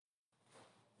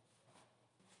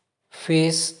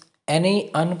Face any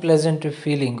unpleasant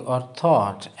feeling or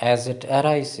thought as it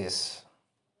arises.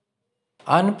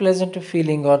 Unpleasant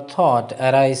feeling or thought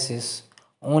arises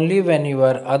only when you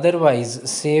are otherwise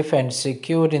safe and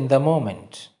secure in the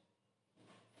moment.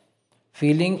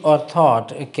 Feeling or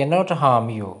thought cannot harm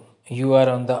you. You are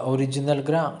on the original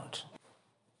ground.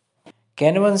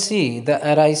 Can one see the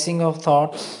arising of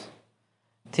thoughts?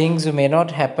 Things may not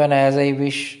happen as I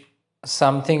wish,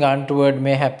 something untoward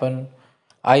may happen,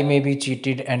 I may be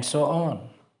cheated, and so on.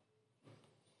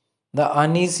 The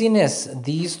uneasiness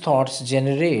these thoughts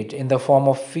generate in the form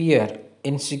of fear,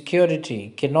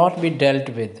 insecurity, cannot be dealt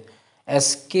with,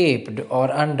 escaped,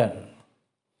 or undone.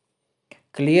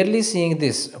 Clearly seeing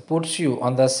this puts you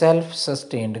on the self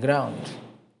sustained ground.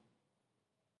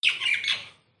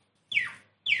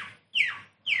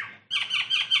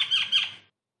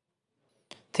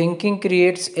 Thinking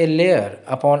creates a layer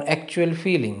upon actual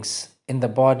feelings in the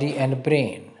body and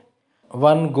brain.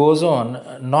 One goes on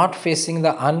not facing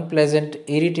the unpleasant,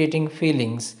 irritating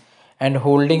feelings and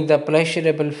holding the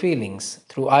pleasurable feelings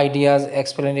through ideas,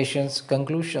 explanations,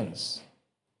 conclusions.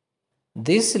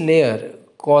 This layer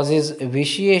causes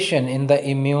vitiation in the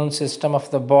immune system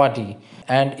of the body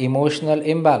and emotional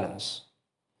imbalance.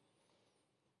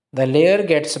 The layer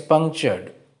gets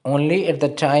punctured only at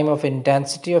the time of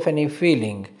intensity of any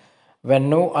feeling when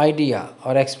no idea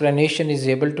or explanation is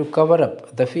able to cover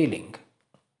up the feeling.